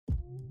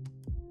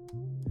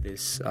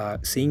this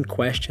seeing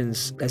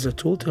questions as a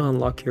tool to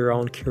unlock your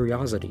own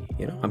curiosity.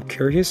 I'm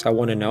curious, I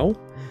want to know.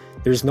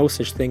 There's no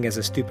such thing as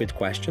a stupid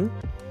question,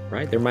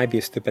 right? There might be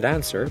a stupid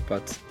answer,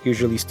 but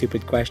usually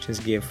stupid questions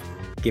give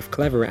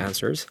clever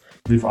answers.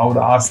 Without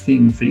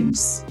asking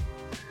things,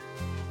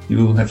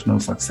 you will have no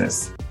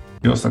success.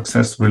 Your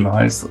success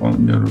relies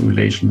on your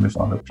relation with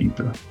other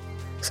people.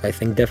 So I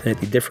think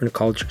definitely different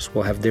cultures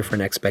will have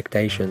different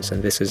expectations,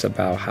 and this is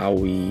about how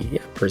we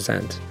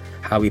present,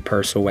 how we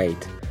persuade,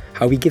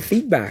 how we give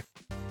feedback.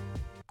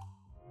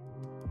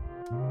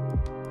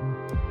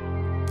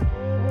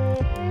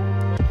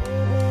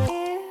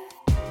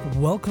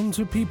 Welcome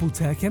to People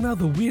Tech and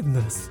Other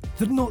Weirdness,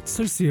 the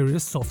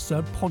not-so-serious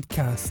SoftServe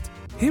podcast.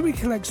 Here we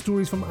collect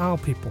stories from our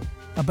people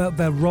about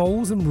their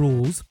roles and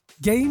rules,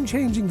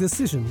 game-changing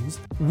decisions,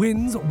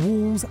 wins,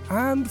 walls,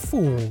 and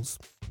falls.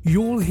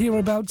 You'll hear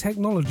about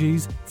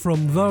technologies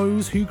from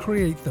those who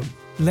create them.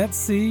 Let's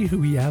see who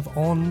we have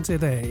on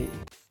today.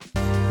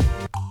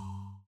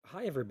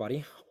 Hi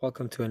everybody,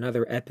 welcome to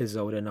another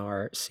episode in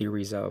our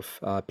series of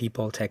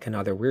People, Tech and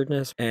Other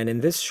Weirdness. And in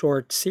this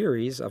short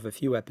series of a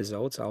few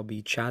episodes, I'll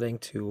be chatting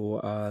to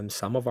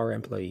some of our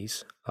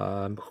employees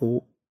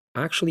who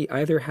actually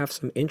either have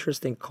some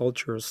interesting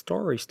cultural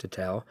stories to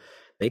tell.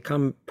 They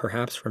come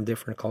perhaps from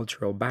different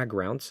cultural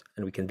backgrounds,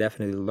 and we can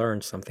definitely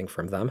learn something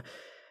from them.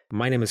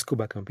 My name is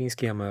Jakub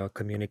Kepinski. I'm a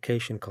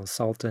communication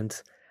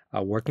consultant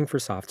working for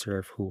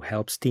SoftServe who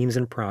helps teams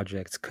and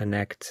projects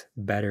connect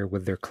better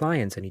with their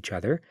clients and each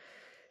other.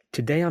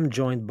 Today, I'm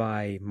joined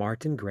by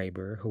Martin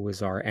Graeber, who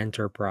is our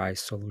enterprise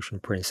solution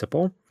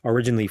principal,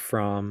 originally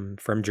from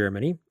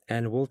Germany.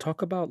 And we'll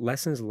talk about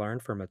lessons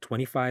learned from a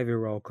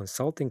 25-year-old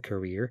consulting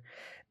career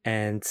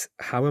and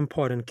how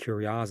important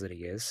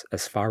curiosity is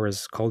as far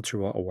as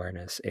cultural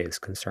awareness is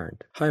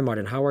concerned. Hi,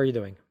 Martin. How are you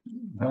doing?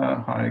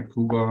 Hi,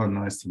 Kuba.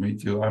 Nice to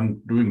meet you.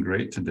 I'm doing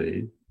great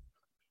today.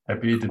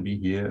 Happy to be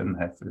here and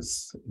have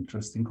this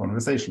interesting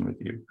conversation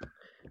with you.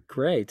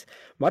 Great.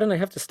 Martin, I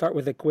have to start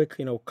with a quick,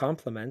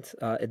 compliment.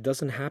 It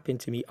doesn't happen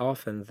to me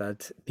often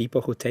that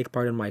people who take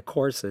part in my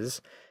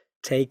courses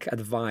take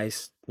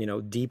advice,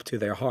 deep to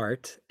their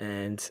heart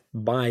and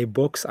buy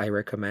books I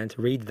recommend,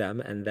 read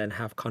them, and then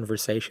have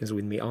conversations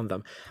with me on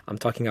them. I'm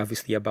talking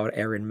obviously about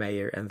Erin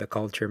Meyer and the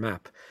Culture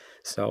Map.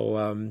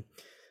 So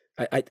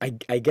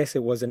I guess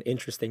it was an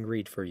interesting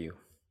read for you.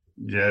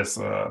 Yes,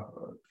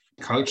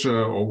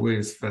 culture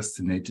always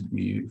fascinated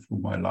me through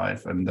my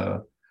life, and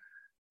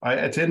I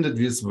attended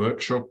this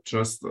workshop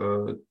just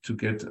to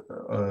get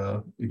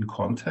in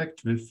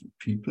contact with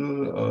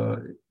people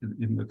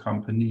in the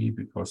company,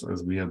 because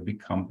as we are a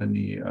big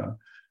company,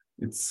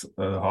 it's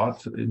hard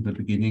in the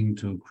beginning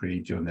to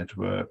create your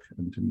network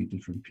and to meet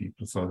different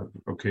people. So,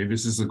 okay,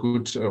 this is a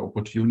good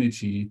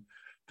opportunity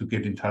to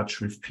get in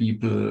touch with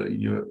people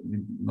you're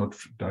not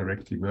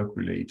directly work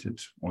related,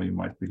 or you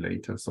might be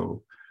later.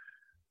 So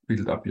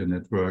build up your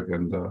network.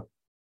 And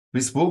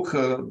this book,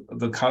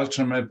 the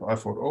Culture Map, I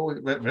thought, oh,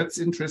 that's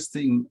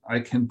interesting. I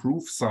can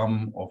prove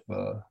some of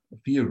the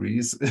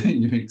theories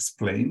you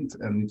explained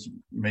and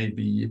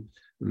maybe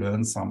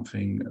learn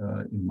something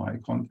in my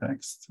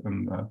context.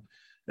 And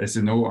as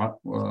you know,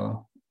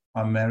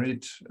 I'm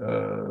married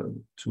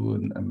to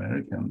an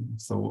American,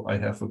 so I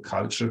have a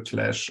culture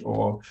clash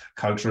or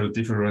cultural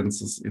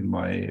differences in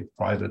my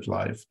private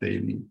life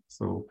daily.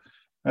 So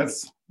that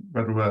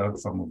were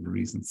some of the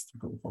reasons to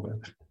go for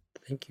that.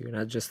 Thank you.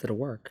 Not just at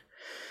work.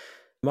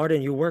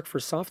 Martin, you work for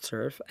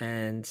SoftServe,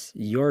 and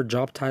your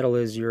job title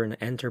is you're an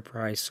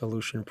enterprise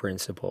solution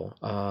principal.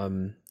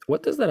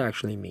 What does that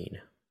actually mean?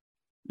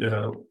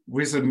 Yeah,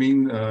 with I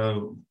mean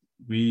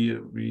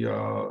we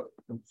are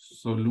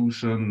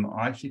solution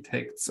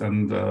architects,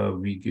 and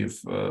we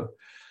give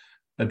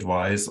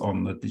advice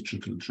on the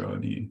digital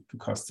journey to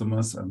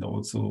customers, and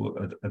also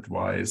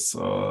advice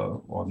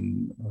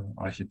on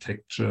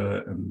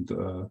architecture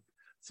and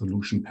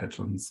solution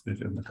patterns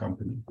within the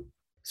company.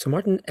 So,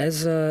 Martin,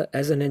 as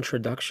an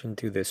introduction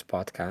to this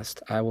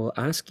podcast, I will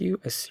ask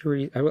you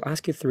three.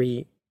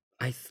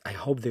 I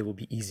hope they will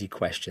be easy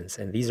questions,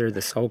 and these are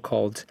the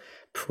so-called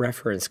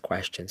preference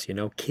questions.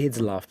 Kids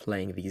love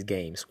playing these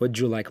games. What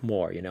do you like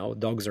more?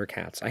 Dogs or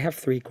cats? I have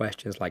three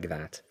questions like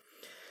that.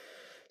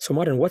 So,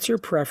 Martin, what's your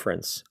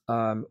preference?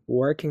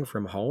 Working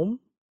from home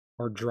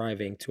or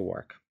driving to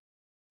work?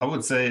 I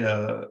would say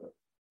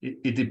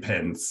it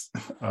depends.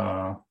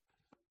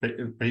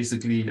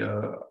 Basically,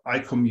 I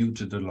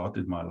commuted a lot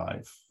in my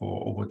life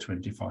for over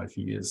 25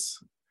 years.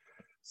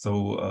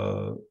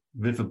 So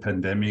with the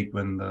pandemic,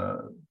 when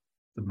the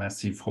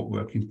massive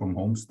working from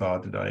home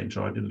started, I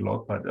enjoyed it a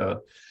lot.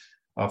 But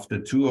after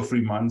 2 or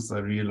 3 months, I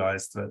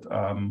realized that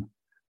I'm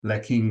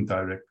lacking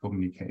direct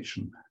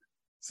communication.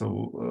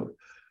 So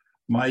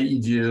my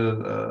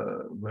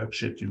ideal work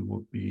schedule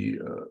would be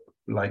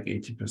like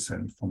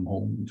 80% from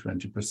home and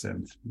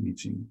 20%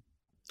 meeting.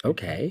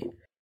 Okay.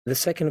 The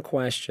second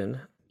question,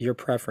 your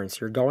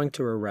preference. You're going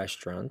to a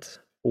restaurant.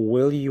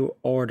 Will you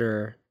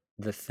order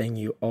the thing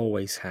you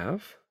always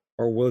have,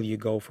 or will you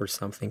go for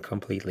something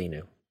completely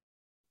new?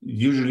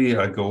 Usually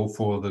I go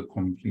for the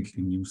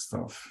completely new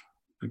stuff,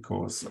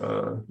 because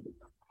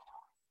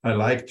I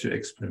like to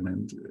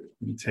experiment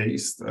in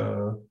taste.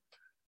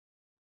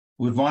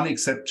 With one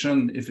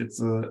exception, if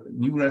it's a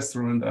new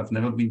restaurant I've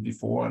never been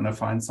before and I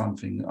find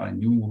something I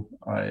knew,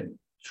 I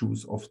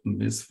choose often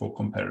this for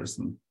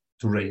comparison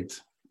to rate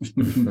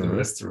the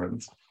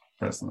restaurant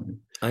personally.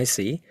 I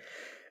see.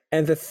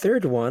 And the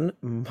third one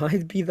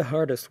might be the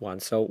hardest one.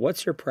 So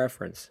what's your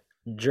preference?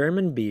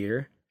 German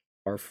beer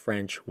or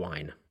French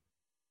wine?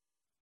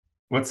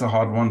 What's a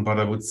hard one, but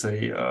I would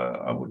say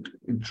I would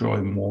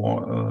enjoy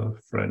more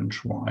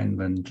French wine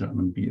than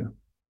German beer.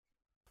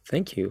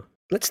 Thank you.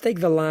 Let's take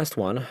the last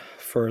one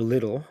for a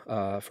little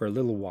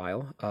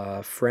while.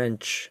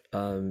 French.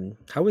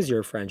 How is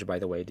your French, by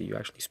the way? Do you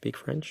actually speak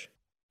French?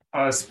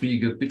 I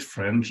speak a bit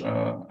French.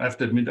 I have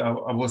to admit, I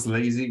was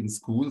lazy in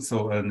school,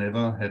 so I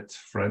never had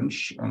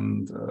French.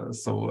 And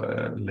so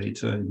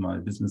later in my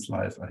business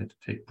life, I had to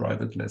take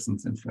private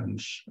lessons in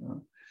French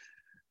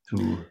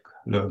to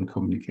learn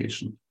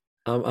communication.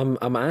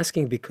 I'm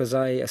asking because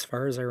as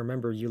far as I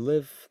remember, you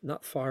live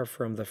not far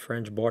from the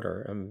French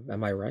border.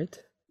 Am I right?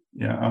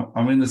 Yeah,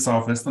 I'm in the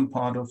southwestern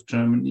part of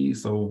Germany,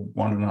 so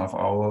 1.5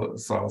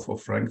 hours south of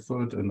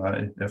Frankfurt, and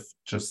I have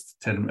just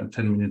 10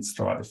 minutes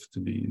drive to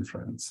be in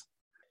France.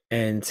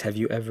 And have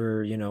you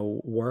ever,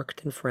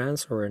 worked in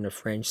France or in a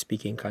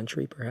French-speaking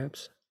country,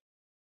 perhaps?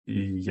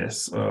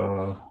 Yes,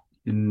 I've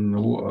been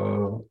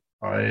an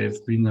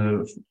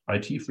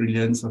IT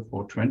freelancer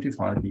for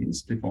 25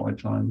 years before I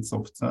joined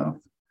SoftServe.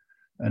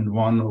 And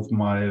one of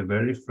my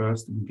very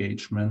first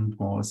engagement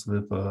was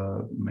with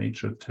a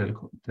major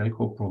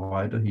telco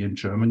provider here in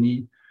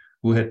Germany,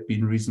 who had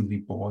been recently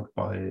bought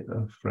by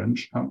a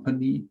French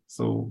company.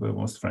 So there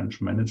was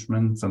French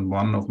management. And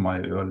one of my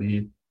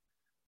early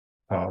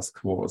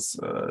tasks was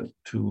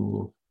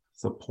to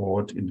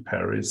support in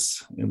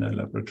Paris in a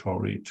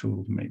laboratory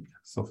to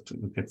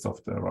get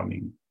software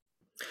running.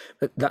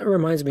 But that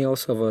reminds me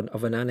also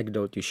of an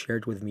anecdote you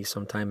shared with me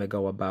some time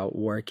ago about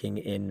working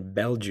in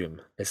Belgium,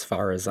 as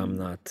far as I'm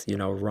not,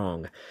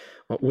 wrong.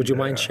 Would you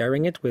mind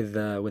sharing it with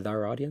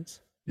our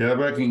audience? Yeah,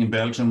 working in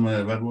Belgium,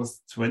 that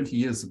was 20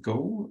 years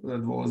ago.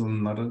 That was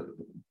another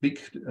big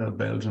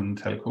Belgian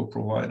telco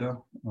provider.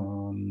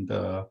 And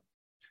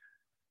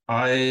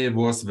I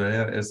was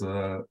there as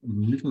a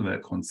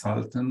middleware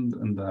consultant,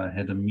 and I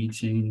had a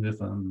meeting with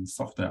a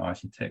software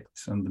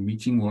architect, and the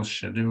meeting was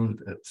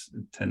scheduled at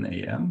 10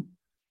 a.m.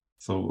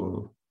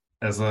 So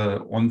as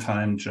a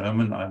on-time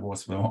German, I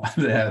was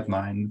there at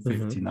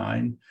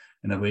 9:59,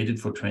 and I waited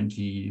for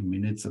 20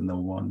 minutes and no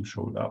one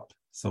showed up.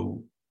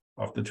 So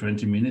after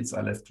 20 minutes,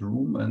 I left the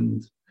room,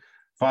 and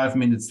 5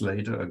 minutes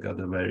later, I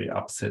got a very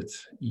upset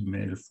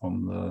email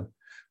from the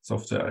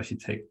software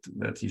architect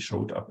that he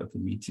showed up at the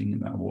meeting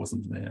and I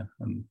wasn't there.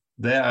 And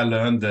there I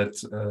learned that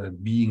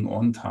being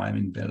on time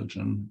in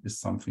Belgium is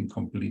something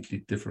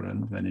completely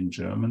different than in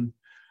German.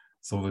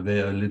 So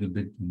they're a little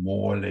bit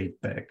more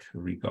laid back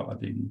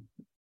regarding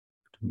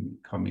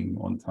coming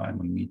on time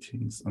on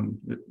meetings. And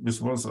this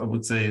was, I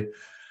would say,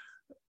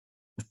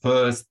 the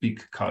first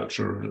big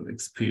cultural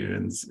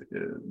experience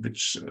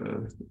which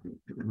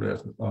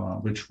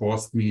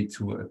forced me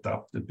to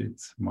adapt a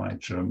bit my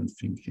German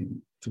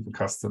thinking to the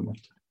customer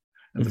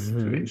and the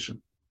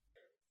situation.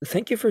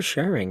 Thank you for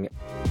sharing.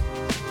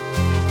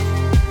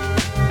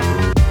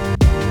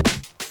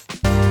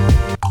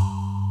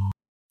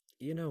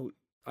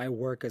 I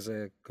work as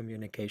a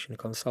communication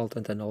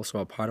consultant, and also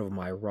a part of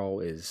my role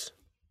is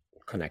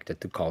connected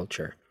to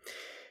culture.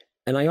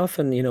 And I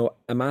often,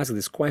 I'm asked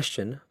this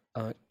question,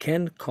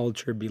 can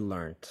culture be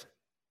learned?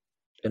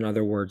 In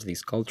other words,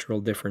 these cultural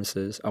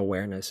differences,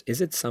 awareness,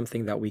 is it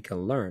something that we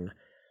can learn?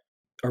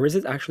 Or is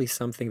it actually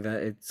something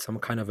that it's some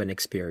kind of an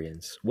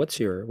experience? What's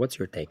your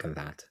take on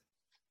that?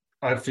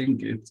 I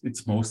think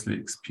it's mostly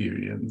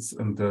experience.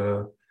 And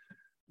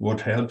what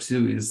helps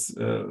you is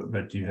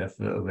that you have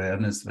the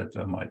awareness that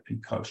there might be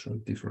cultural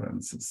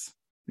differences.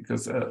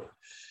 Because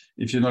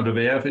if you're not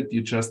aware of it,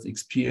 you just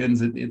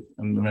experience it.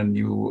 And when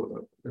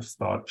you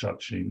start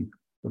judging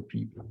the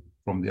people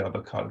from the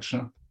other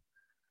culture,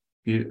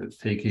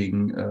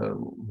 taking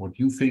what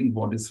you think,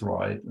 what is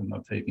right, and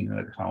not taking into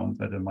account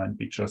that there might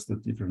be just a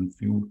different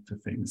view to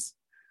things.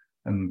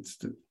 And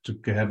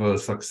to have a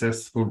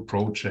successful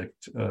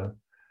project,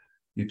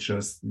 you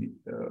just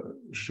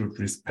should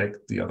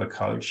respect the other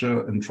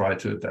culture and try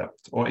to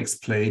adapt or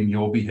explain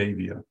your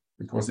behavior,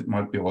 because it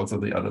might be also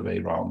the other way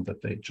around,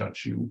 that they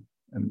judge you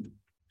and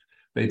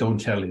they don't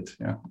tell it.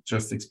 Yeah,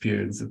 just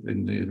experience it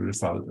in the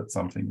result that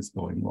something is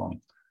going wrong.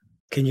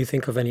 Can you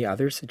think of any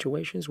other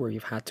situations where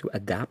you've had to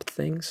adapt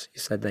things? You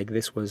said like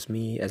this was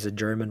me as a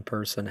German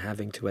person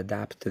having to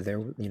adapt to their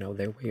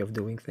way of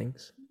doing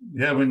things.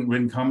 Yeah,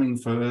 when coming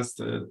first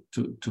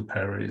to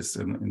Paris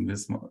in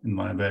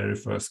my very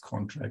first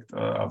contract,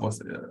 I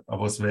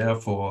was there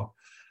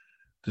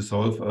to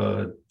solve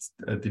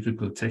a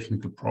difficult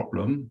technical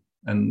problem,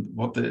 and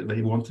what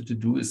they wanted to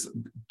do is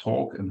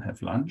talk and have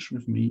lunch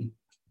with me.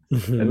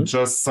 And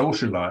just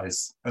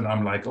socialize. And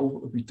I'm like,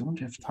 oh, we don't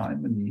have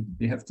time, and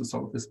we have to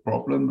solve this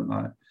problem.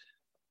 And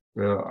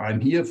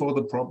I'm here for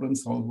the problem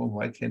solver.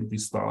 Why can't we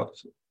start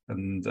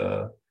And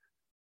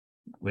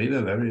they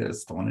were very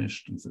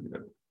astonished and said,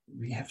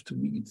 we have to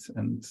meet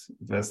and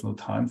there's no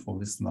time for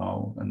this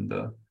now. And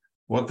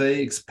what they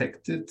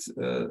expected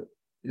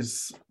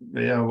is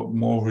they are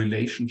more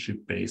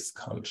relationship-based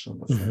culture,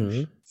 the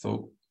French.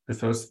 So they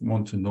first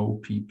want to know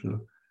people,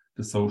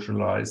 to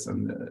socialize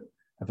and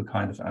have a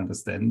kind of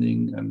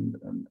understanding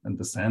and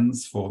the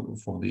sense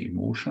for the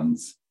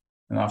emotions.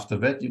 And after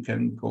that, you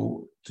can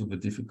go to the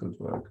difficult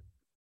work.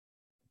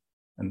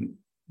 And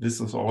this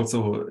is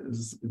also,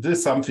 this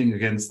is something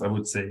against, I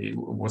would say,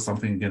 was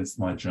something against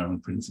my German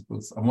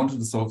principles. I wanted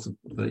to solve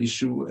the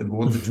issue and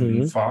wanted to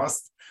be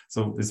fast.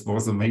 So this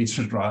was a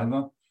major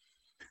driver.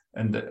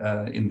 And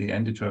in the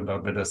end, it turned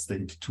out that I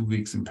stayed 2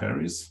 weeks in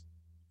Paris.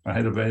 I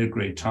had a very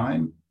great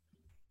time,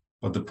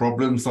 but the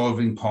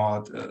problem-solving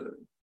part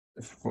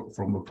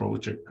from a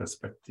project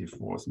perspective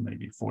was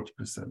maybe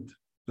 40%.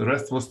 The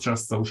rest was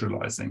just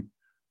socializing,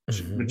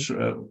 which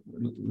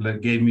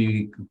gave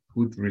me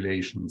good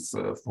relations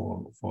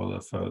for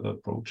the further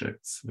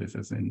projects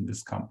within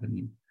this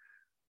company.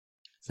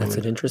 So that's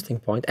an interesting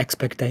point.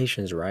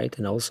 Expectations, right?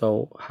 And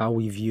also how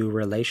we view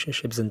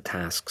relationships and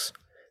tasks.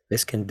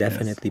 This can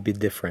definitely be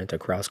different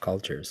across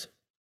cultures.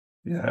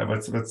 Yeah,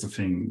 that's the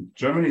thing.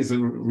 Germany is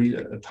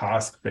a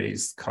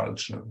task-based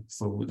culture.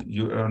 So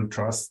you earn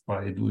trust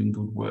by doing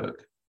good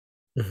work.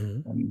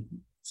 And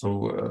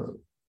so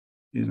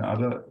in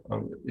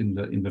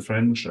the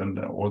French and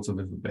also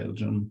with the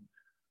Belgium,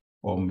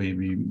 or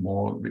maybe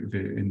more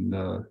in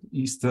the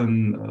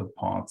eastern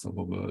parts of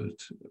the world,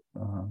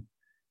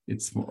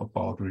 it's more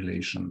about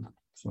relation.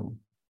 So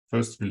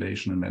first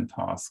relation and then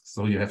task.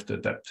 So you have to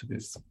adapt to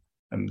this.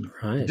 And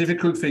the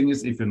difficult thing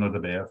is if you're not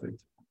aware of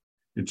it,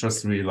 you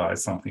just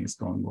realize something is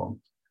going wrong.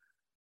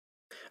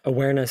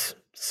 Awareness,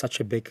 such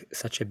a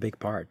big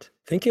part.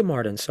 Thank you,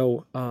 Martin.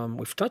 So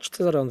we've touched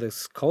a lot on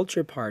this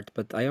culture part,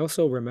 but I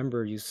also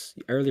remember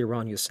earlier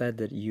on you said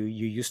that you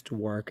used to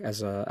work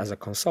as a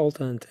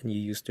consultant and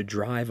you used to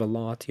drive a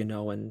lot,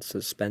 and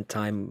so spend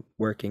time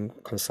working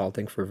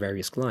consulting for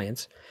various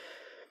clients.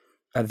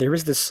 There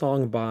is this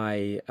song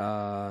by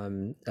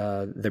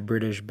the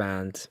British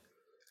band.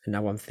 And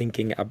now I'm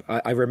thinking,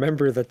 I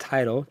remember the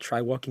title,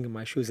 Try Walking in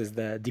My Shoes, is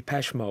the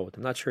Depeche Mode.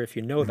 I'm not sure if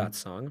you know that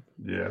song.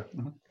 Yeah.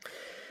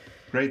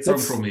 Great song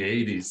from the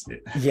 80s.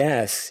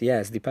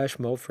 Yes, Depeche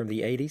Mode from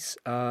the 80s,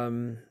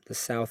 the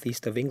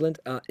southeast of England.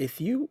 If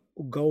you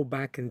go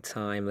back in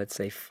time, let's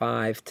say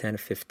 5, 10,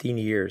 15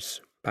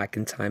 years back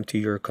in time to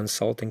your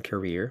consulting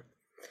career,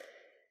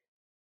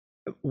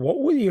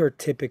 what would your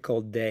typical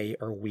day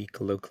or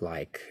week look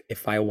like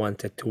if I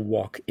wanted to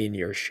walk in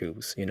your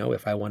shoes,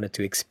 if I wanted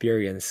to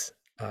experience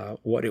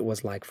what it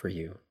was like for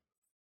you?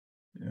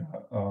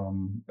 Yeah,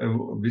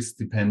 this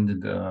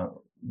depended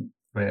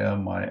where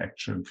my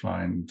actual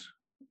client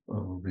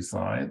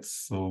resides.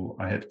 So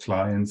I had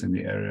clients in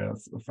the area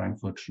of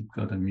Frankfurt,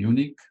 Stuttgart, and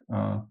Munich.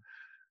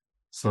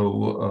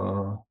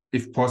 So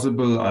if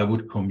possible, I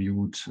would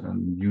commute,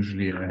 and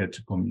usually I had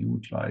to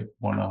commute like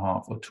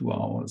 1.5 or 2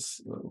 hours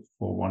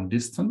for one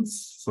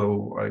distance.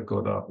 So I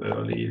got up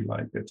early,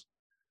 like at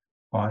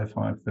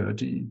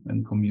 5:30,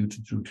 and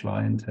commuted to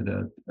client, had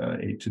a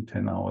 8 to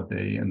 10 hour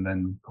day, and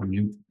then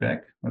commute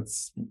back.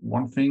 That's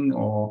one thing.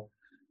 Or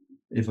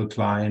if a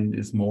client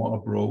is more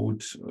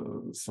abroad,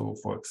 so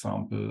for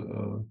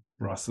example,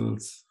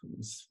 Brussels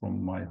is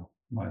from my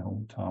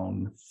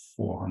hometown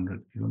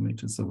 400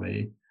 kilometers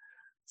away.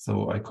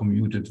 So I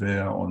commuted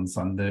there on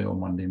Sunday or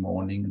Monday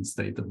morning and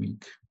stayed a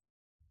week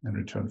and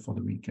returned for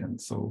the weekend.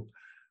 So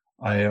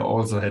I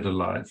also had a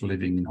life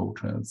living in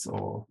hotels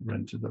or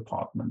rented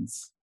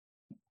apartments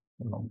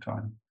a long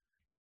time.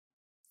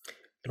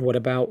 And what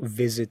about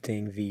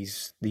visiting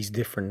these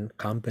different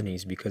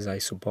companies? Because I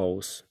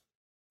suppose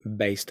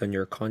based on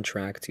your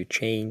contract, you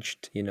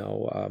changed,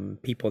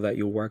 people that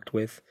you worked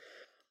with.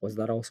 Was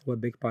that also a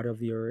big part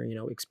of your,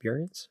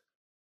 experience?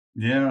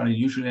 Yeah, I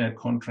usually had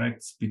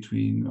contracts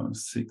between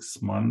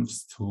 6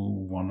 months to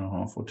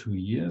 1.5 or 2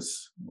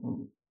 years.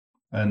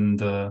 And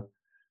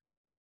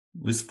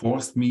this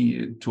forced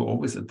me to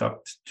always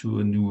adapt to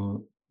a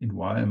new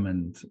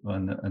environment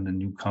and a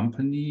new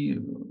company,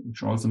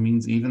 which also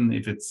means even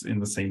if it's in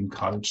the same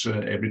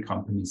culture, every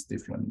company is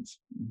different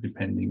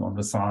depending on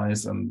the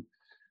size and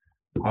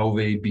how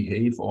they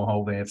behave or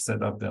how they have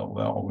set up their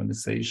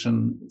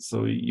organization.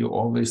 So you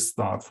always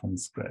start from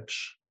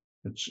scratch,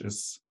 which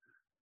is,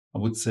 I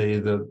would say,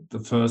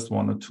 the first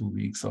 1 or 2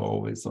 weeks are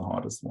always the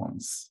hardest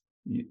ones.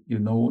 You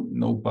know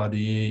nobody,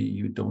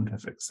 you don't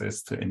have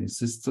access to any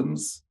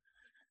systems.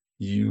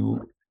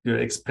 You're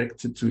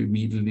expected to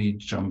immediately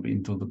jump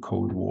into the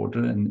cold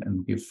water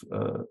and give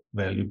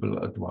valuable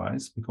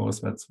advice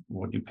because that's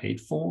what you paid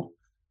for.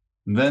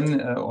 And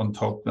then on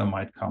top, there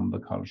might come the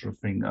cultural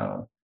thing.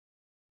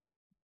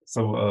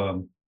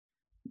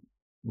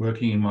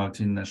 Working in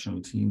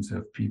multinational teams, you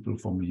have people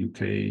from the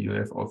UK, you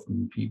have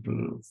often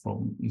people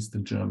from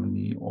Eastern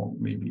Germany or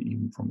maybe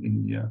even from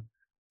India.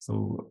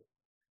 So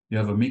you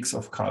have a mix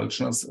of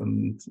cultures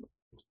and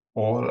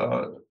all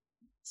are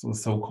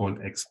so-called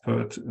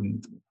expert,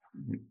 and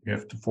you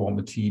have to form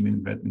a team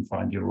in that and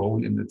find your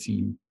role in the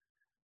team.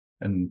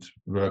 and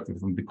work with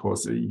them,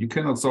 because you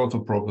cannot solve the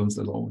problems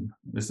alone.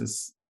 This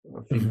is,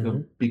 I think, a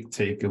big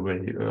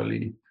takeaway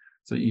early.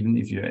 So even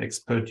if you're an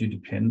expert, you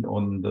depend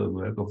on the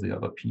work of the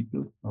other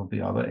people, of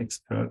the other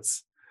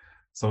experts.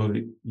 So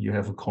you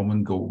have a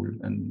common goal,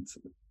 and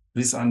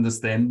this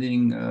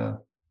understanding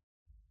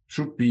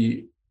should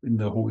be in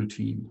the whole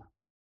team,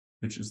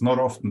 which is not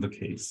often the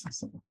case.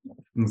 So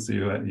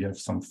often you have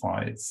some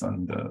fights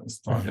and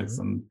struggles,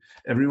 and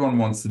everyone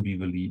wants to be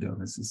the leader.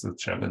 This is a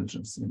challenge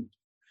in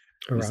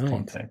this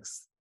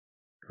context.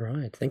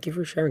 Right. Thank you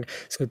for sharing.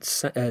 So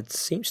it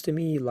seems to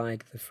me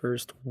like the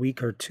first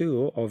week or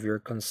two of your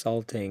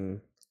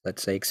consulting,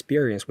 let's say,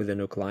 experience with a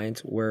new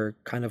client were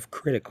kind of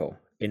critical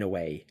in a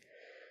way.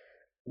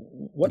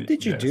 What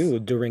did you do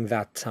during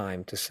that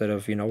time to sort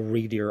of,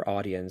 read your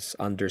audience,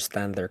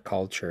 understand their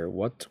culture?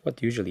 What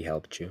usually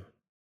helped you?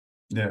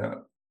 Yeah,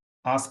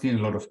 asking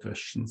a lot of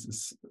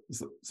questions.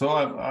 So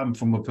I'm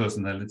from a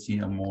personality,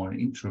 I'm more an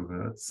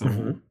introvert.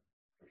 So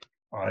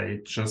I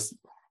just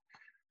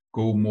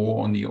go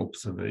more on the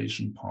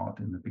observation part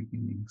in the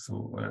beginning. So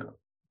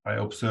I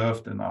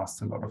observed and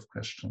asked a lot of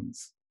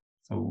questions.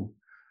 So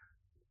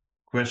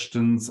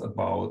questions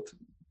about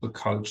the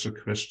culture,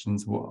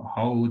 questions,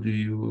 how do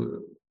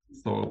you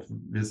solve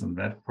this and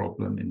that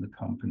problem in the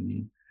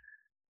company,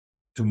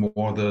 to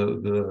more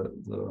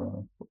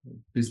the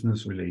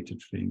business related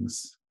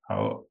things.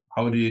 How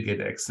do you get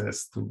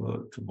access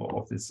to the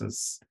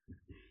offices?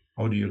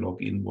 How do you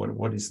log in?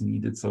 What is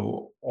needed?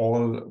 So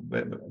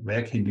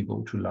where can you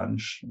go to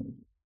lunch?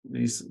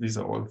 These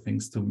are all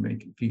things to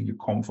feel you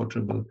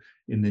comfortable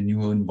in the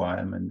new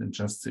environment, and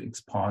just to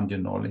expand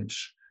your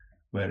knowledge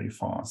very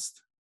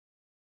fast.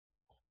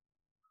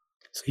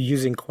 So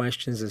using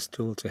questions as a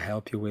tool to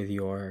help you with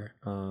your,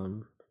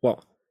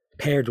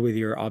 paired with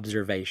your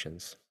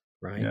observations,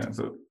 right? Yeah,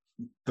 so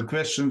the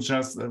question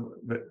just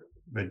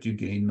that you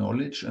gain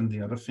knowledge, and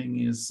the other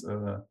thing is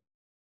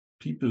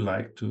people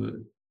like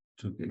to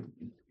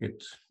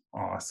get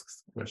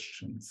asked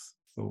questions,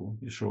 so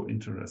you show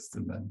interest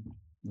in them.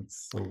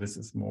 So this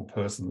is more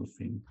personal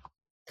thing.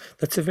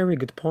 That's a very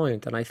good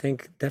point, and I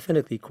think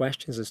definitely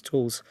questions as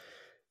tools.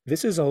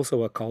 This is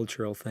also a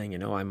cultural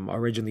thing. I'm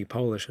originally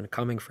Polish, and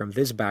coming from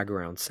this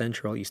background,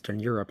 Central Eastern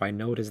Europe, I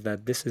noticed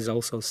that this is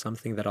also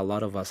something that a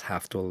lot of us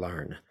have to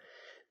learn.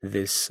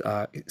 This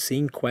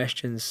seeing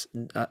questions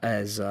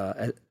as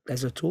a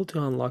tool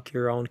to unlock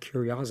your own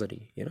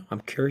curiosity.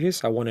 I'm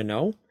curious, I want to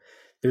know.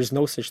 There's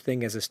no such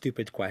thing as a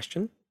stupid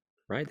question,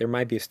 right? There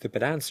might be a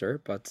stupid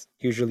answer, but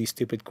usually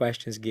stupid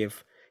questions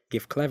give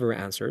clever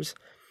answers.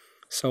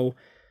 So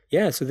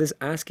so this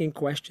asking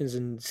questions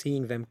and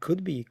seeing them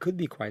could be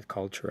quite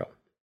cultural.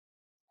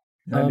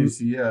 And you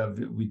see,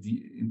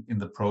 in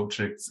the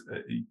projects,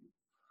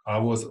 I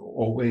was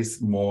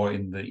always more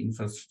in the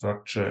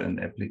infrastructure and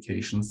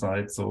application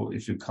side. So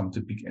if you come to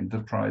big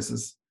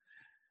enterprises,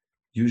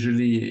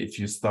 usually if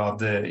you start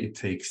there, it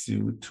takes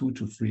you 2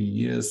 to 3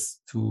 years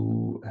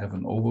to have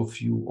an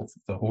overview of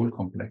the whole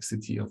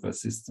complexity of their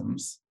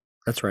systems.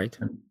 That's right.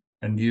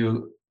 And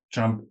you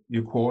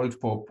called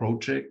for a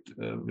project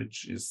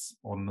which is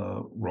on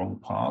the wrong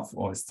path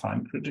or is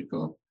time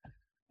critical,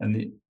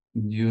 and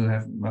you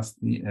must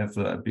have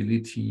the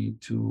ability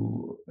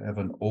to have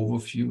an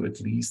overview,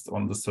 at least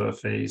on the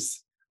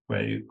surface,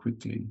 very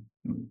quickly.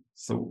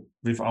 So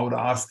without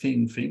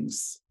asking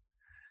things,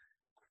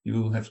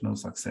 you have no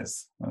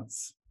success.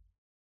 That's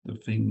the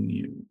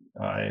thing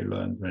I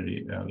learned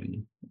very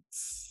early.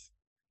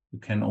 You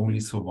can only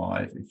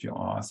survive if you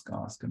ask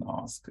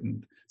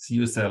and see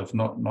yourself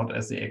not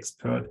as the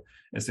expert,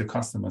 as your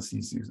customer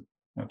sees you.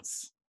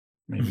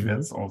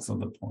 That's also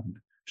the point.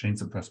 Change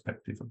the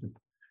perspective a bit.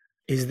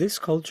 Is this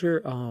culture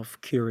of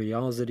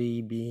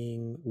curiosity,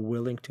 being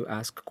willing to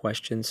ask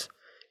questions,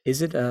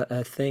 is it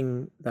a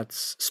thing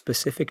that's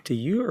specific to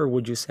you, or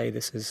would you say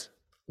this is,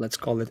 let's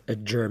call it, a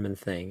German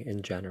thing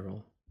in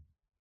general?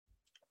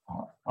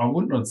 I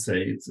would not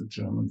say it's a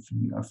German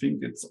thing. I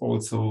think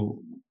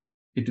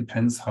it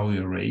depends how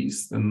you're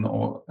raised, and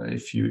or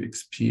if you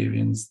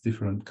experience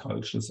different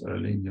cultures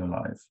early in your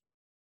life.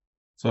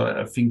 So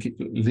I think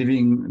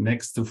living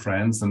next to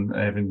France and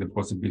having the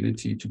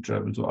possibility to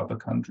travel to other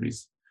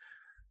countries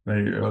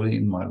very early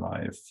in my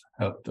life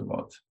helped a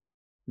lot,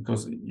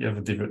 because you have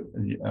a different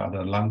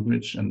other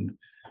language, and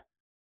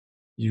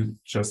you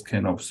just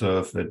can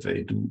observe that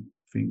they do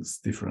things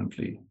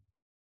differently.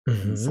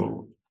 And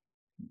so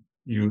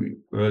you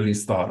early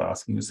start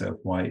asking yourself,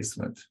 why is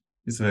that?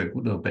 Is there a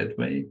good or bad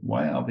way?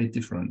 Why are they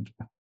different?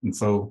 And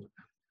so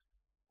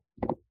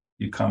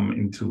you come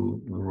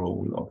into the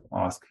role of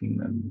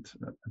asking and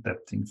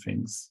adapting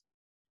things,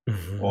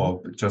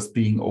 or just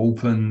being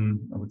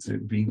open. I would say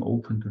being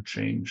open to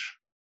change.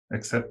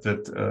 Accept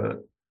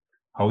that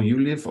how you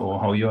live or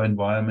how your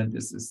environment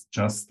is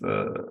just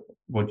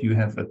what you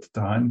have at the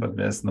time, but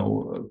there's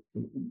no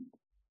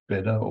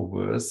better or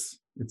worse.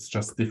 It's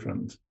just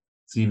different.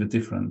 See the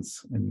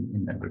difference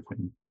in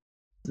everything.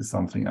 This is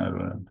something I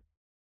learned.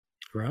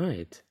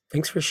 Right.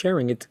 Thanks for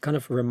sharing. It kind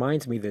of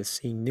reminds me that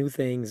seeing new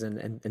things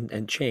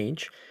and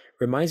change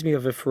reminds me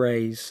of a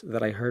phrase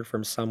that I heard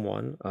from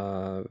someone,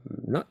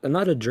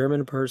 not a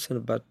German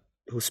person, but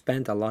who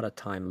spent a lot of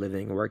time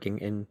living,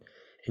 working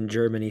in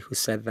Germany, who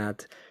said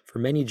that for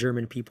many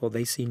German people,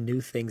 they see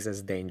new things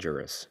as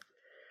dangerous.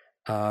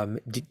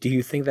 Do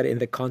you think that in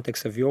the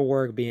context of your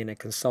work, being a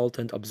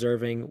consultant,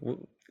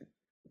 observing,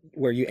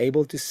 were you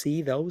able to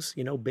see those,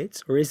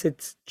 bits, or is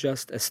it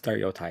just a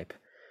stereotype?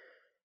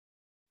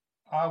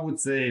 I would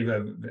say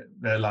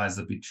there lies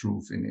a bit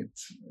truth in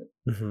it.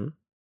 Mm-hmm.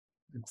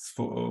 It's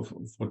for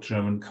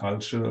German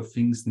culture,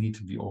 things need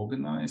to be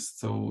organized.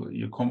 So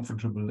you're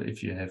comfortable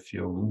if you have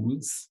your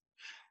rules.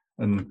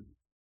 And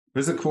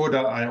there's a quote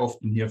that I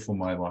often hear from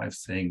my wife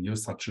saying, "You're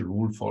such a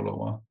rule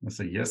follower." I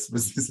say, yes,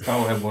 this is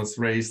how I was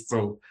raised.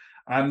 So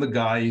I'm the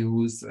guy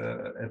who's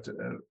at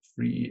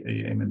 3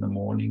 a.m. in the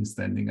morning,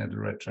 standing at a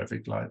red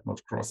traffic light,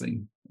 not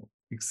crossing,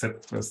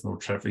 except there's no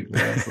traffic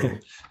there. So,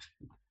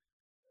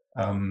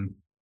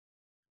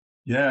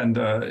 yeah, and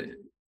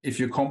if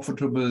you're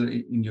comfortable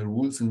in your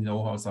rules and you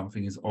know how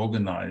something is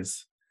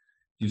organized,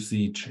 you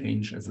see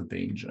change as a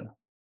danger.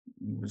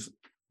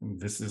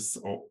 This is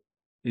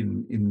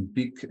in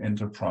big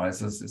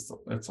enterprises. It's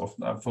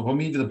often, for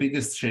me, the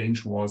biggest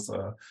change was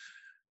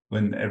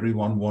when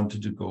everyone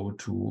wanted to go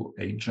to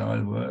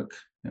agile work.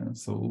 Yeah,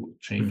 so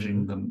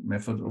changing the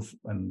method of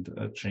and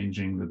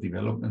changing the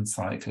development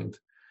cycle.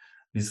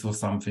 This was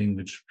something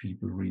which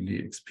people really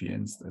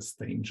experienced as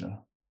danger.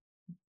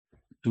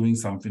 Doing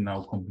something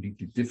now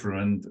completely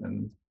different,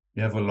 and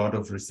you have a lot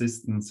of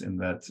resistance in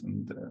that,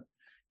 and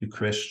you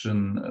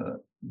question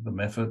the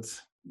method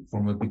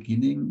from the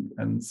beginning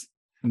and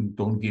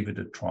don't give it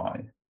a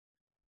try.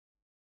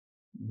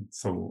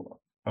 So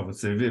I would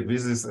say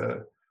this is,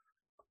 I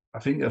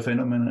think, a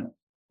phenomenon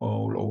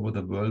all over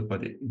the world,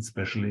 but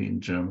especially in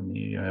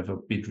Germany, you have a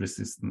big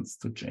resistance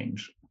to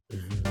change.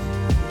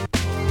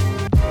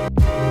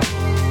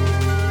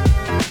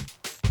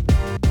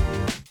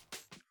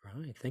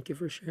 Right, thank you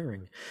for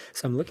sharing.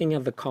 So I'm looking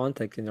at the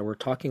context, we're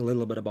talking a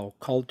little bit about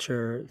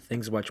culture,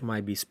 things which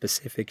might be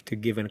specific to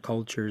given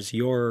cultures,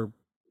 your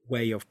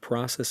way of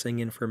processing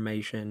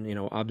information,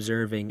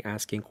 observing,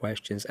 asking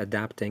questions,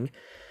 adapting.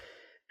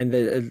 And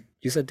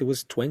you said it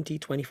was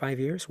 25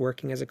 years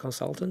working as a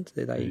consultant.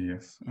 Did I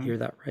hear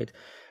that right?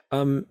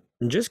 I'm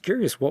just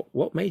curious,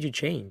 what made you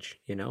change?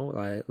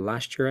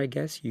 Last year, I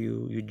guess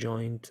you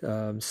joined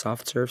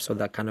SoftServe, so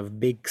that kind of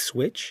big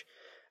switch.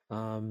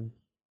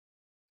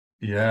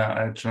 Yeah,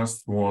 I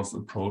just was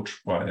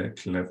approached by a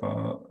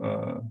clever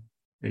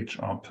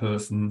HR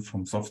person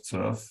from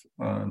SoftServe,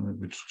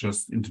 which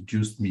just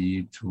introduced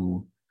me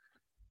to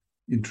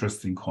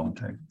interesting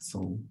contacts.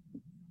 So,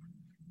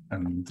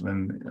 and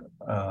when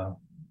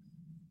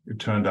it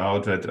turned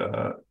out that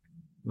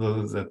the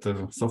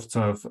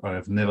SoftServe I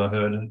have never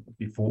heard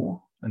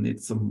before, and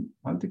it's a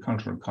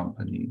multicultural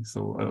company.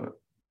 So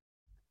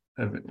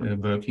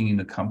working in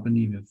a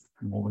company with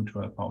more than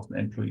 12,000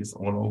 employees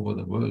all over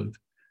the world.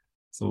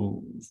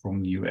 So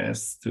from the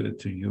US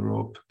to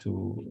Europe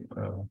to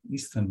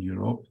Eastern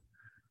Europe,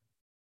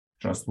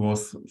 just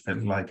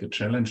felt like a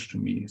challenge to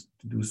me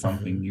to do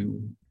something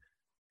new.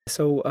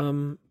 So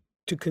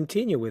to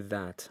continue with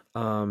that,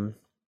 I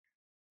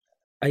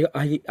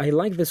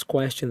like this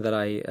question that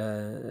I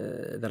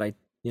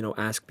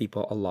ask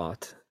people a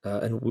lot.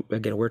 And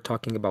again, we're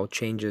talking about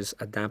changes,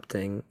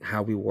 adapting,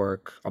 how we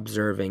work,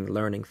 observing,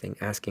 learning things,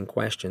 asking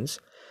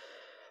questions.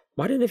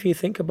 Martin, if you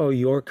think about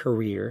your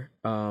career,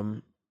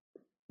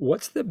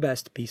 what's the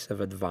best piece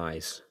of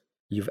advice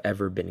you've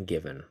ever been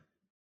given?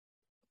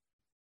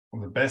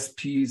 Well, the best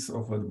piece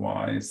of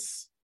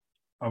advice,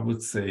 I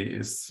would say,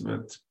 is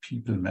that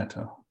people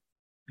matter.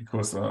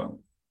 Because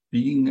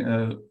being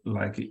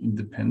like an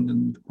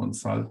independent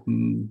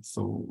consultant,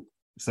 so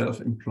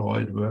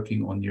self-employed,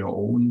 working on your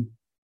own,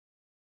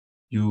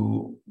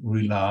 you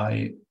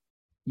rely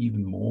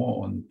even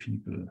more on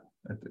people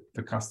at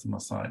the customer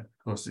side,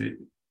 because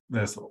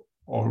there's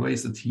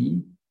always a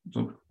team.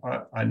 So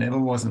I never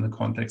was in a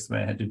context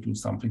where I had to do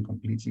something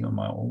completely on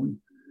my own,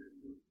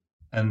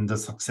 and the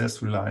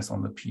success relies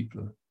on the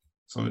people.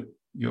 So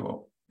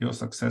your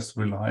success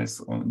relies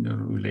on your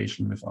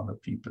relation with other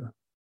people,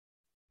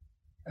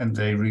 and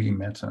they really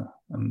matter.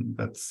 And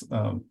that's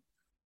I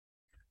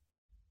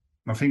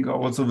think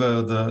also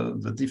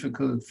the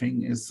difficult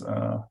thing is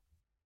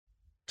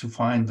to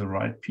find the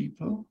right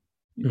people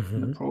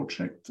in the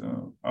project.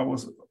 I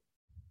was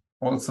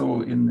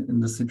also in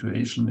the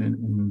situation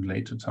in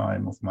later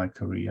time of my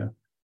career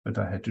that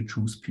I had to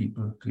choose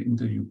people, to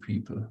interview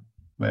people,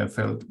 where I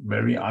felt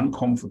very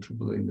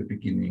uncomfortable in the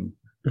beginning.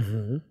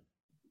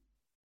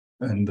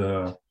 And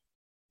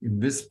in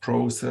this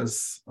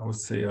process, I would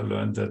say I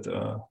learned that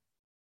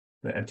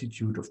the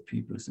attitude of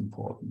people is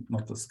important,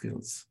 not the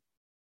skills.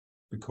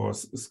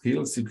 Because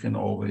skills you can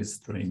always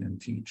train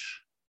and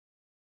teach.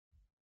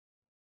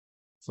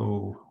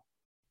 So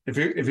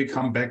if we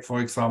come back,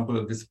 for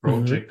example, this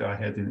project I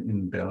had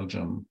in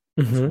Belgium,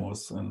 this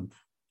was in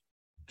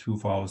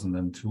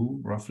 2002,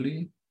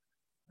 roughly.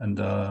 And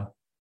I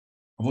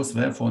was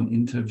there for an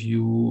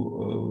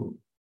interview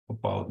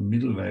about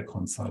middleware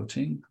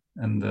consulting.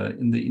 And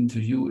in the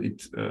interview,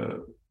 it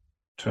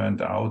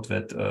turned out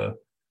that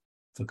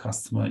the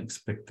customer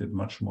expected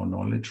much more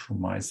knowledge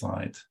from my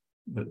side,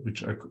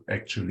 which I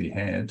actually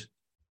had.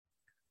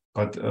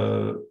 But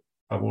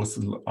I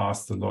was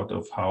asked a lot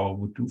of how I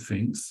would do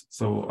things.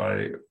 So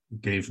I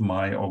gave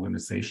my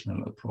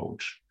organizational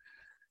approach.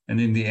 And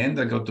in the end,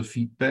 I got the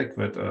feedback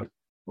that,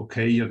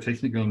 okay, your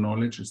technical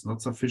knowledge is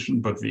not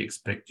sufficient, but we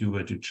expect you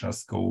that you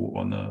just go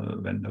on a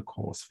vendor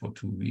course for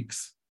 2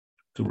 weeks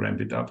to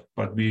ramp it up.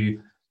 But we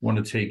want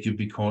to take you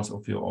because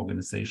of your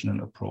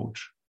organizational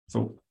approach.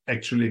 So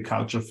actually a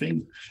culture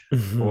thing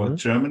or a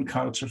German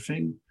culture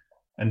thing.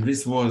 And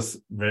this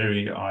was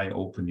very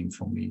eye-opening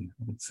for me,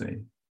 I would say.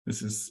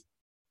 This is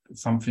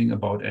something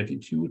about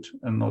attitude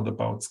and not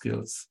about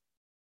skills.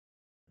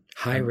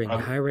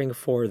 Hiring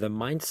for the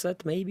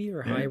mindset, maybe,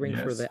 or hiring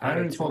for the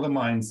hiring attitude? for the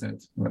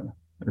mindset. Well,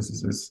 this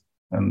is this,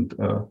 and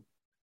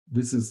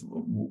this is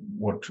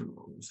what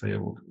say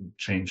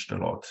changed a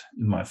lot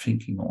in my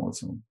thinking.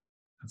 Also,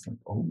 it's like,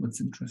 oh,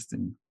 it's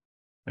interesting.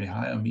 They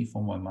hire me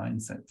for my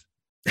mindset.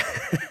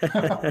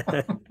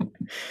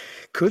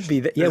 Could be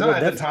that. Yeah, so well,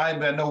 at the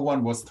time where no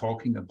one was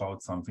talking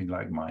about something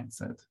like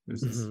mindset.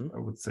 This is, I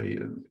would say,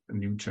 a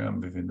new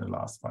term within the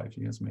last 5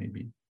 years,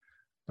 maybe.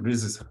 But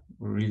this is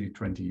really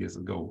 20 years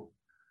ago.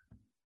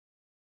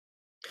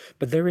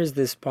 But there is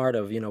this part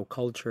of,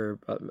 culture,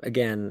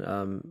 again,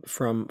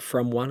 from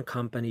one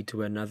company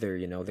to another.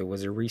 There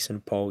was a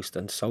recent post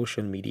on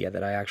social media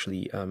that I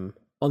actually, on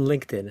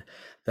LinkedIn,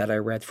 that I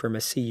read from a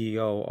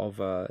CEO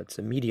of it's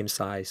a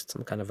medium-sized,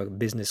 some kind of a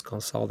business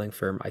consulting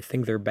firm. I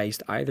think they're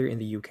based either in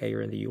the UK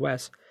or in the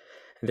US.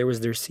 And there was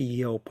their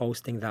CEO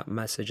posting that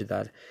message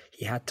that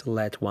he had to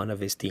let one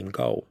of his team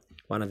go,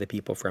 one of the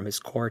people from his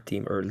core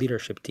team or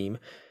leadership team,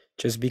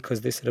 just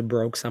because this had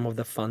broke some of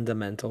the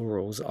fundamental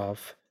rules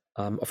of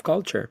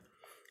culture.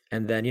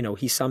 And then,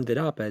 he summed it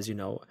up as,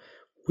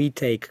 we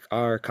take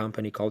our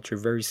company culture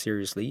very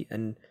seriously,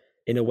 and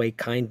in a way,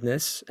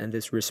 kindness and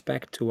this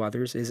respect to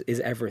others is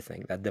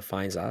everything that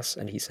defines us.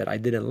 And he said, I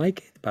didn't like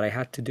it, but I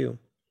had to do.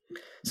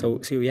 So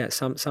yeah,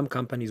 some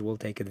companies will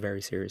take it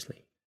very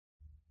seriously.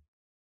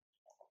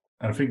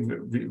 I think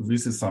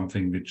this is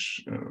something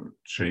which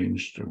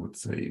changed, I would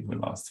say, in the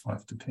last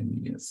 5 to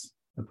 10 years.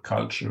 That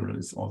culture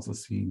is also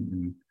seen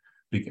in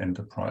big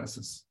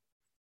enterprises.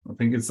 I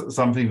think it's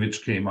something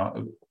which came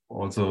out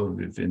also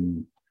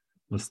within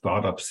the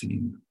startup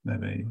scene, where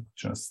they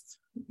just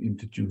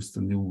introduced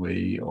a new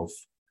way of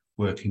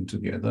working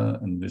together.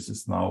 And this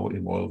is now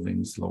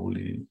evolving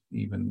slowly,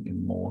 even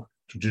in more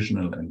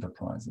traditional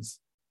enterprises.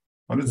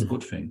 But it's a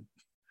good thing.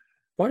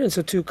 Martin,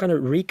 so to kind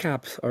of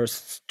recap or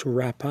to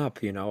wrap up,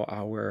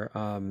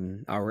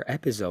 our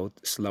episode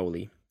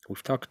slowly,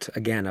 we've talked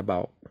again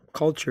about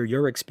culture,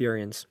 your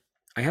experience.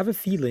 I have a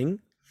feeling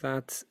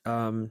that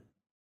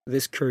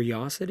this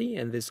curiosity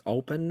and this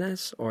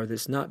openness, or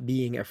this not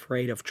being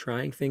afraid of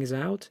trying things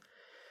out,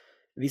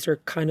 these are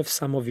kind of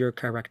some of your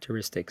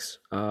characteristics.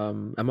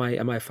 Am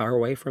I far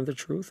away from the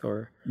truth,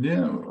 or?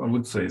 Yeah, I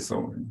would say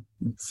so.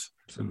 It's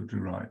absolutely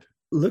right.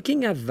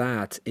 Looking at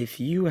that, if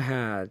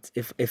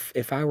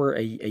I were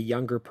a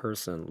younger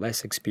person,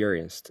 less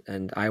experienced,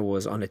 and I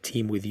was on a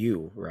team with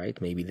you, right?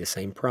 Maybe the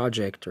same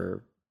project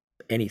or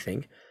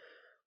anything,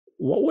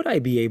 what would I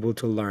be able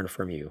to learn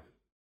from you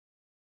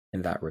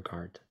in that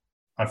regard?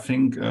 I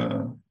think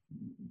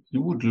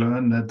you would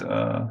learn that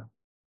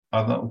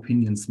other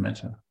opinions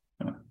matter.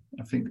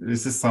 I think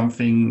this is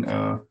something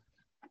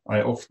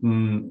I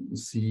often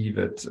see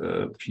that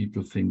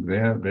people think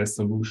their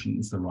solution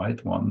is the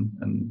right one,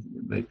 and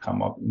they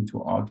come up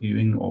into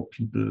arguing, or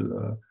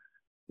people,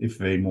 if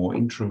they're more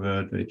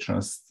introvert, they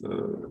just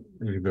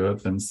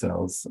revert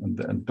themselves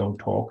and don't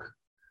talk,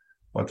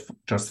 but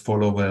just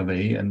follow their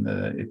way. And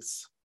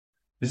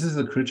this is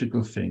a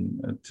critical thing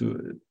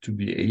to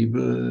be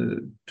able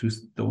to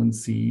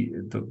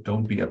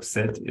don't be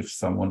upset if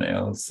someone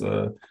else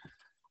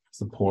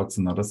supports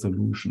another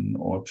solution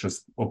or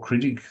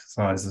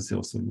criticizes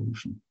your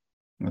solution.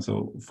 And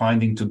so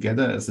finding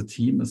together as a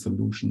team a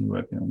solution,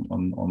 working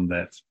on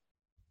that.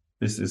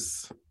 This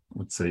is, I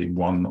would say,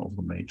 one of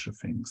the major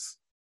things.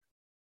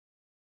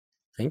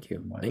 Thank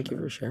you. Thank you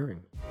for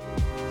sharing.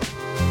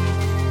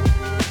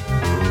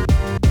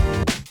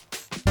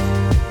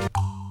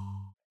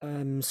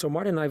 So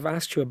Martin, I've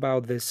asked you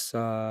about this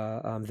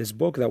this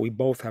book that we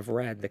both have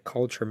read, The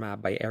Culture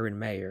Map by Erin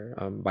Meyer.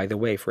 By the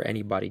way, for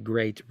anybody,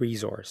 great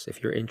resource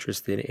if you're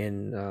interested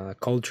in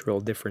cultural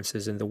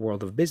differences in the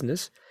world of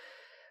business.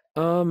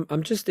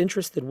 I'm just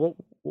interested, what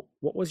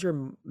was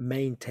your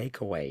main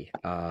takeaway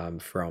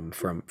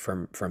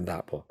from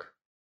that book?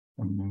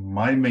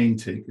 My main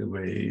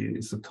takeaway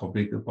is a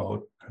topic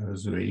about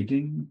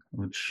persuading,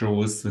 which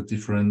shows the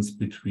difference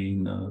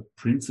between a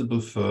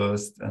principle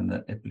first and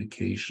an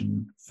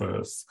application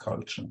first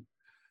culture.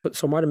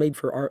 So Martin, maybe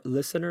for our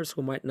listeners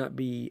who might not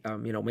be,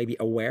 maybe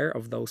aware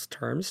of those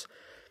terms,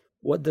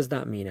 what does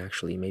that mean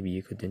actually? Maybe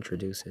you could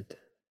introduce it.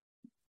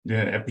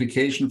 Yeah,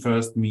 application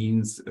first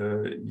means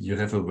you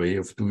have a way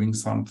of doing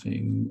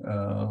something,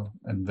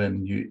 and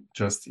then you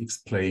just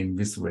explain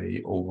this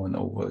way over and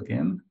over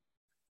again.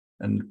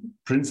 And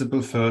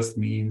principle first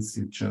means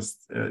you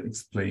just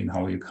explain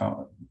how you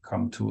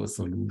come to a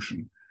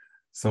solution.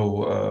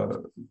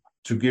 So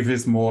to give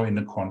this more in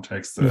the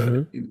context,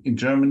 in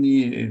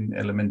Germany, in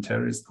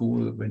elementary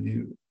school, when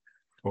you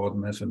taught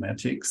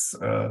mathematics,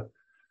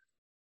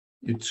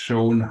 it's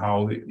shown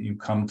how you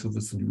come to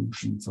the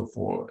solution. So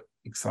for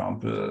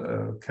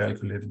example,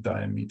 calculate the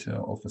diameter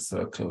of a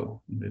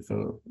circle with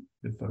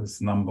this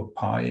number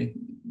pi.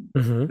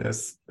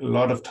 There's a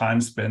lot of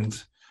time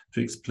spent to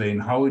explain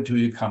how do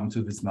you come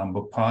to this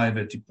number pi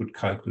that you could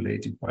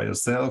calculate it by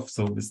yourself.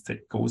 So this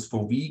goes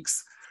for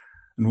weeks.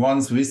 And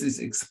once this is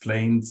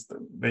explained,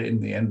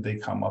 in the end, they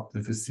come up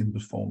with a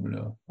simple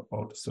formula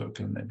about the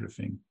circle and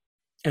everything.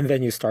 And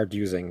then you start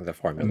using the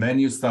formula. And then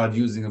you start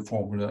using a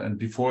formula. And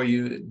before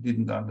you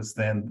didn't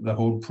understand the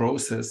whole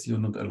process, you're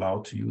not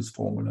allowed to use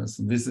formulas.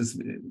 And this is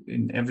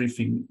in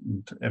everything,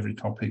 every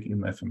topic in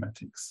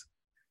mathematics.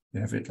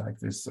 You have it like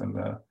this. And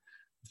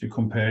if you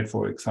compare it,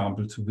 for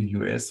example, to the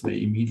US,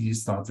 they immediately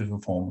start with a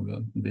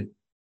formula. They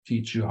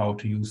teach you how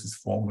to use this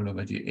formula,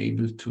 that you're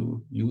able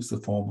to use the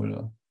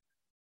formula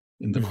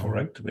in the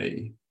correct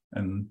way.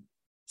 And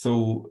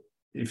so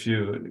if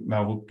you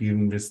now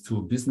giving this to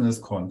a business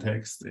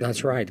context.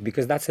 That's right,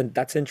 because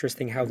that's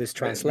interesting how this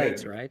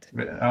translates, right?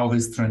 How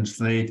this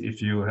translates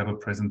if you have a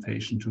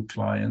presentation to a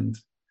client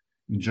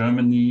in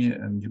Germany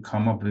and you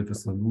come up with a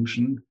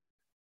solution,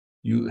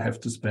 you have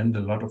to spend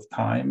a lot of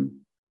time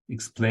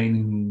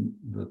explaining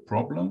the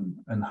problem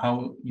and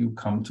how you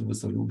come to the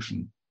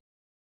solution,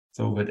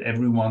 so that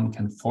everyone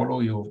can follow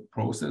your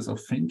process of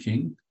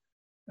thinking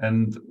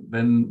and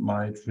then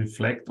might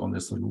reflect on the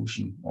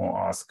solution or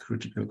ask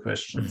critical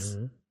questions.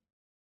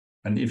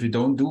 And if you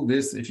don't do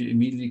this, if you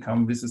immediately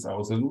come, this is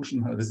our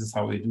solution, this is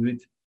how we do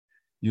it,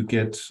 you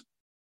get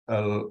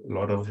a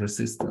lot of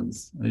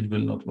resistance. It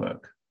will not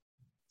work.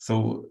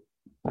 So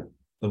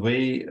the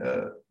way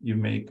you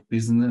make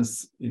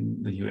business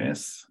in the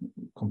US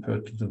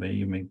compared to the way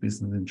you make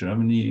business in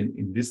Germany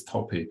in this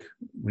topic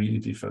really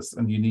differs,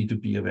 and you need to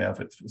be aware of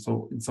it.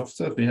 So in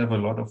SoftServe, we have a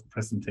lot of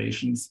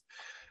presentations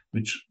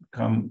which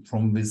come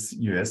from this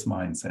US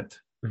mindset.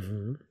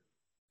 And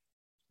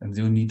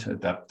you need to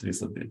adapt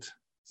this a bit.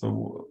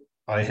 So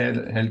I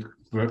held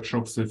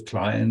workshops with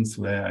clients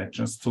where I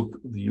just took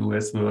the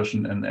US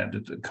version and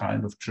added a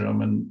kind of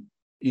German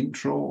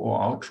intro or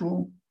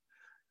outro,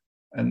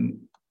 and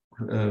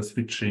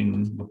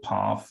switching the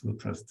path the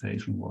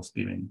presentation was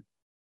giving.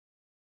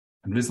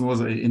 And this was,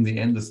 in the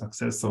end, a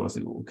success. So I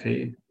said,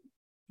 okay,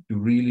 you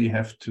really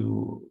have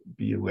to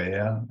be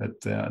aware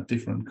that there are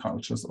different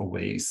cultures or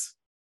ways.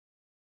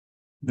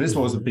 This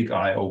was a big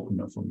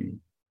eye-opener for me.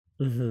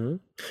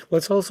 Well,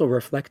 it's also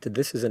reflected,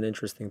 this is an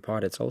interesting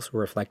part, it's also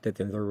reflected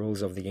in the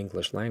rules of the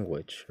English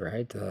language,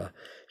 right?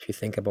 If you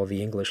think about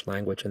the English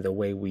language and the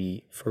way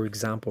we, for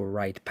example,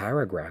 write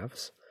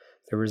paragraphs,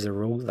 there is a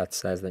rule that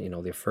says that, you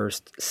know, the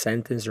first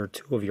sentence or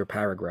two of your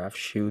paragraph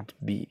should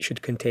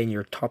contain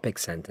your topic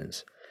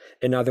sentence.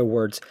 In other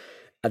words,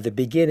 at the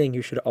beginning,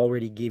 you should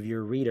already give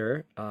your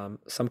reader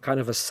some kind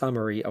of a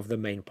summary of the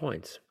main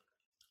points.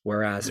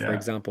 Whereas, for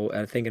example,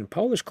 I think in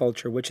Polish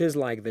culture, which is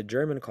like the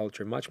German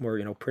culture, much more,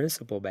 you know,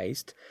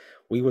 principle-based,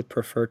 we would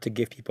prefer to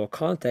give people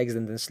context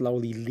and then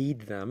slowly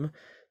lead them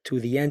to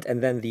the end.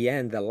 And then the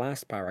end, the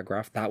last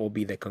paragraph, that will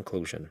be the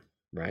conclusion,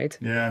 right?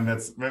 Yeah, and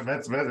that's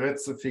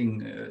the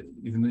thing.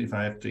 Even if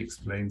I have to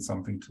explain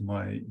something to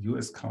my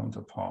US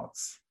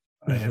counterparts,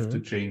 I have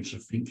to change the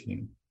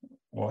thinking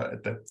or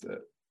adapt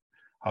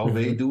how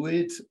they do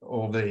it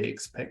or they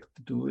expect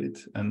to do it.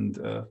 And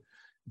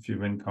if you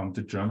then come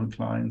to German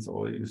clients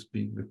or you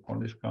speak with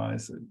Polish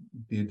guys,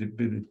 it'd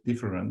be a bit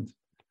different.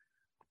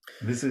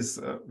 This is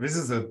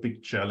a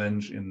big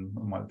challenge in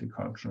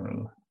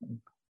multicultural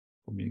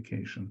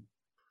communication.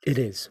 It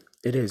is.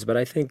 But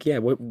I think, yeah,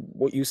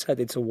 what you said,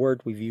 it's a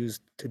word we've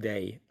used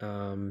today,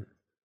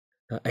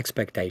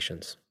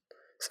 expectations.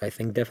 So I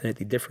think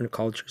definitely different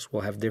cultures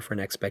will have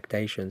different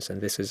expectations,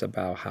 and this is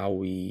about how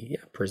we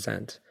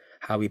present,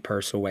 how we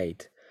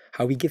persuade,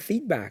 how we give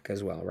feedback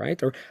as well,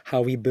 right? Or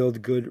how we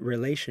build good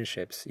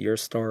relationships. Your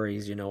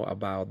stories, you know,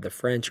 about the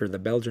French or the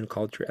Belgian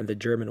culture and the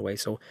German way.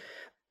 So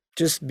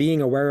just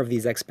being aware of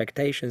these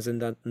expectations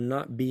and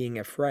not being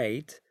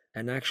afraid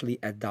and actually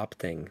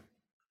adopting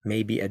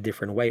maybe a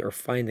different way or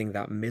finding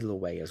that middle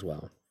way as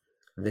well.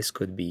 This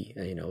could be,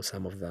 you know,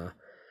 some of the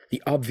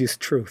obvious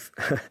truth,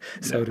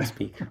 so to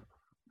speak.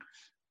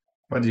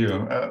 But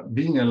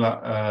being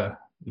a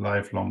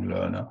lifelong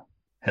learner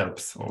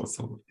helps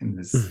also in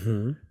this.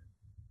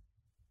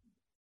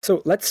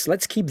 So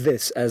let's keep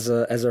this as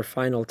our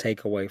final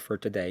takeaway for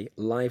today: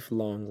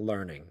 lifelong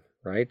learning.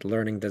 Right?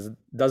 Learning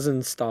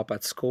doesn't stop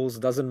at schools.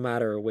 Doesn't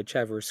matter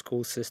whichever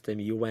school system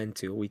you went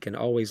to. We can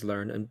always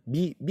learn and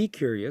be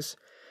curious.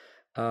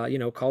 You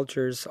know,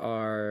 cultures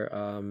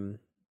are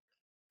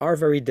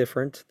very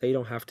different. They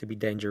don't have to be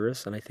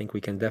dangerous, and I think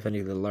we can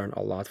definitely learn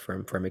a lot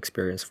from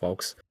experienced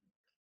folks.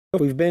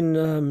 We've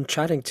been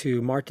chatting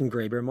to Martin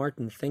Graeber.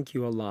 Martin, thank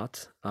you a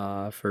lot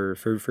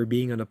for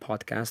being on the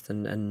podcast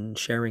and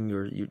sharing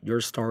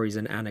your stories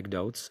and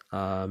anecdotes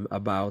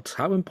about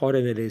how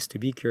important it is to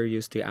be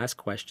curious, to ask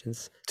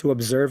questions, to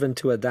observe and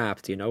to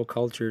adapt. You know,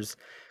 cultures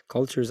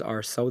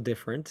are so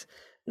different,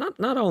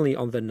 not only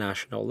on the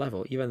national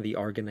level, even the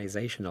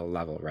organizational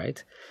level,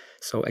 right?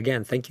 So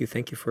again, thank you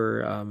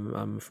for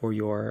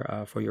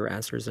your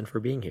answers and for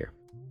being here.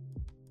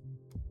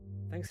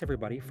 Thanks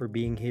everybody for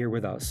being here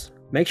with us.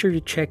 Make sure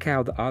you check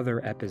out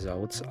other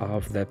episodes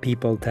of the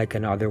People, Tech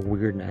and Other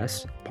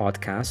Weirdness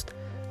podcast.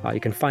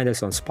 You can find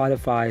us on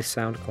Spotify,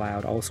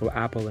 SoundCloud, also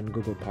Apple and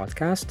Google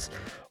Podcasts.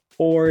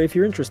 Or if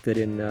you're interested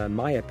in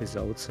my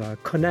episodes,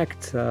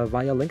 connect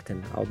via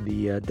LinkedIn. I'll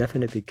be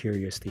definitely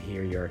curious to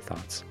hear your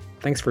thoughts.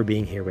 Thanks for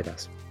being here with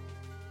us.